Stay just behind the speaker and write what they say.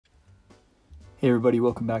Hey everybody,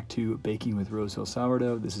 welcome back to Baking with Rosehill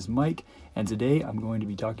Sourdough. This is Mike, and today I'm going to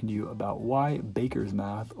be talking to you about why baker's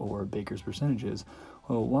math or baker's percentages.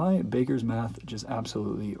 Well, why baker's math just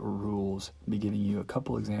absolutely rules. I'll be giving you a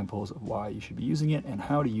couple examples of why you should be using it and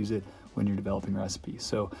how to use it when you're developing recipes.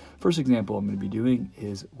 So first example I'm going to be doing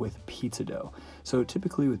is with pizza dough. So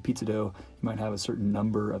typically with pizza dough, you might have a certain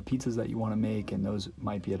number of pizzas that you want to make, and those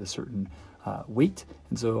might be at a certain weight.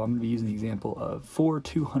 And so I'm going to be using the example of 4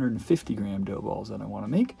 250 gram dough balls that I want to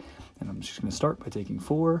make. And I'm just going to start by taking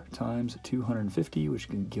 4 times 250, which is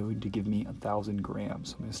going to give me 1,000 grams.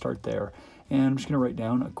 So I'm going to start there, and I'm just going to write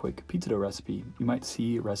down a quick pizza dough recipe. You might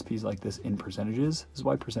see recipes like this in percentages. This is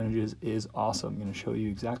why percentages is awesome. I'm going to show you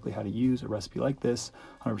exactly how to use a recipe like this: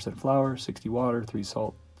 100% flour, 60 water, 3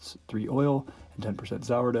 salt, 3 oil, and 10%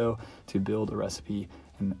 sourdough to build a recipe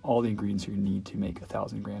and all the ingredients you need to make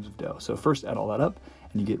 1,000 grams of dough. So first add all that up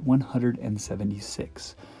and you get 176.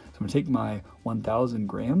 So I'm going to take my 1,000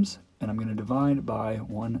 grams and I'm going to divide by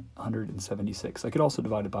 176. I could also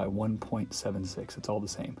divide it by 1.76. It's all the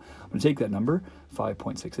same. I'm going to take that number,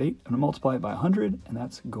 5.68, I'm going to multiply it by 100, and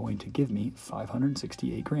that's going to give me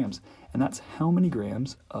 568 grams. And that's how many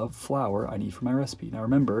grams of flour I need for my recipe. Now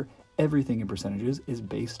remember, everything in percentages is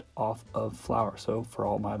based off of flour. So for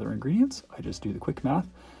all my other ingredients, I just do the quick math.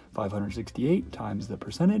 568 times the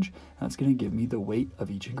percentage, and that's going to give me the weight of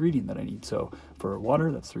each ingredient that I need. So for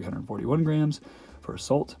water, that's 341 grams. For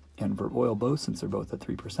salt and for oil both, since they're both at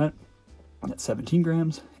 3%, that's 17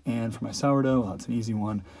 grams. And for my sourdough, well, that's an easy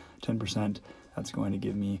one, 10%. That's going to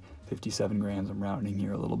give me 57 grams. I'm rounding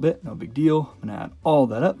here a little bit, no big deal. I'm going to add all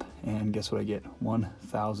that up, and guess what I get?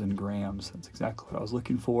 1,000 grams. That's exactly what I was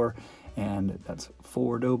looking for. And that's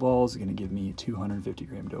 4 dough balls, going to give me 250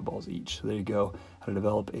 gram dough balls each. So there you go, how to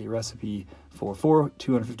develop a recipe for 4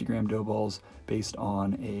 250 gram dough balls based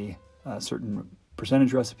on a certain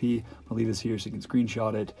percentage recipe. I'm going to leave this here so you can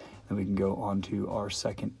screenshot it, and we can go on to our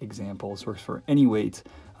second example. This works for any weight,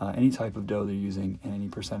 any type of dough they're using, and any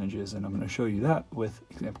percentages, and I'm going to show you that with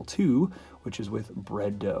example 2, which is with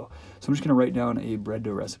bread dough. So I'm just going to write down a bread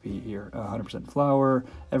dough recipe here. 100% flour.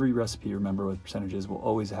 Every recipe, remember, with percentages will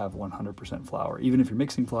always have 100% flour. Even if you're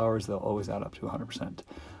mixing flours, they'll always add up to 100%.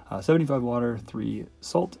 75 water, 3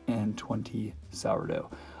 salt, and 20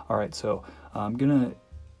 sourdough. All right, so I'm going to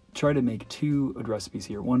try to make 2 recipes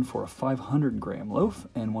here, one for a 500 gram loaf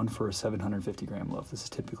and one for a 750 gram loaf. This is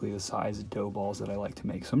typically the size of dough balls that I like to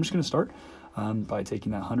make. So I'm just going to start by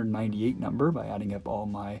taking that 198 number by adding up all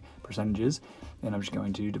my percentages, and I'm just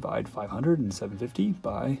going to divide 500 and 750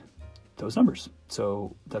 by those numbers.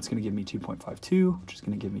 So that's going to give me 2.52, which is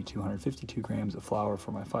going to give me 252 grams of flour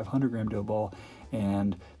for my 500 gram dough ball,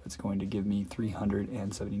 and that's going to give me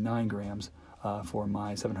 379 grams for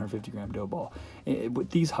my 750 gram dough ball.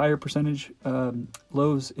 With these higher percentage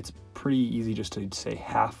loaves, it's pretty easy just to say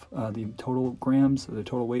half the total grams, the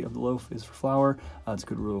total weight of the loaf is for flour. It's a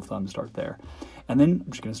good rule of thumb to start there. And then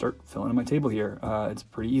I'm just going to start filling in my table here. It's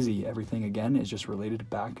pretty easy. Everything, again, is just related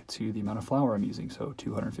back to the amount of flour I'm using. So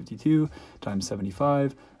 252 times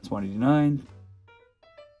 75, that's 189.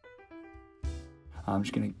 I'm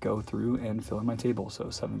just going to go through and fill in my table.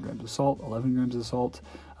 So 7 grams of salt, 11 grams of salt,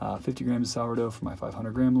 50 grams of sourdough for my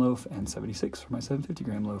 500 gram loaf, and 76 for my 750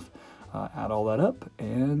 gram loaf. Add all that up,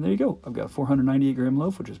 and there you go. I've got a 498 gram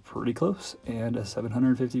loaf, which is pretty close, and a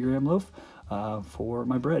 750 gram loaf for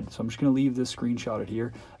my bread. So I'm just going to leave this screenshotted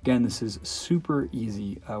here. Again, this is super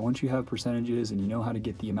easy. Once you have percentages and you know how to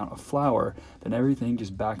get the amount of flour, then everything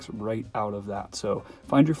just backs right out of that. So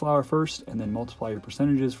find your flour first and then multiply your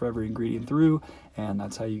percentages for every ingredient through, and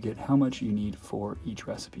that's how you get how much you need for each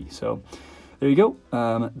recipe. So there you go.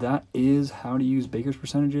 That is how to use baker's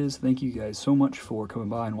percentages. Thank you guys so much for coming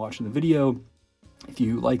by and watching the video. If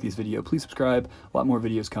you like this video, please subscribe. A lot more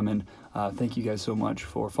videos coming. Thank you guys so much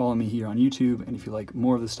for following me here on YouTube. And if you like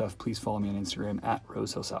more of this stuff, please follow me on Instagram at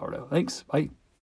Rosehill Sourdough. Thanks. Bye.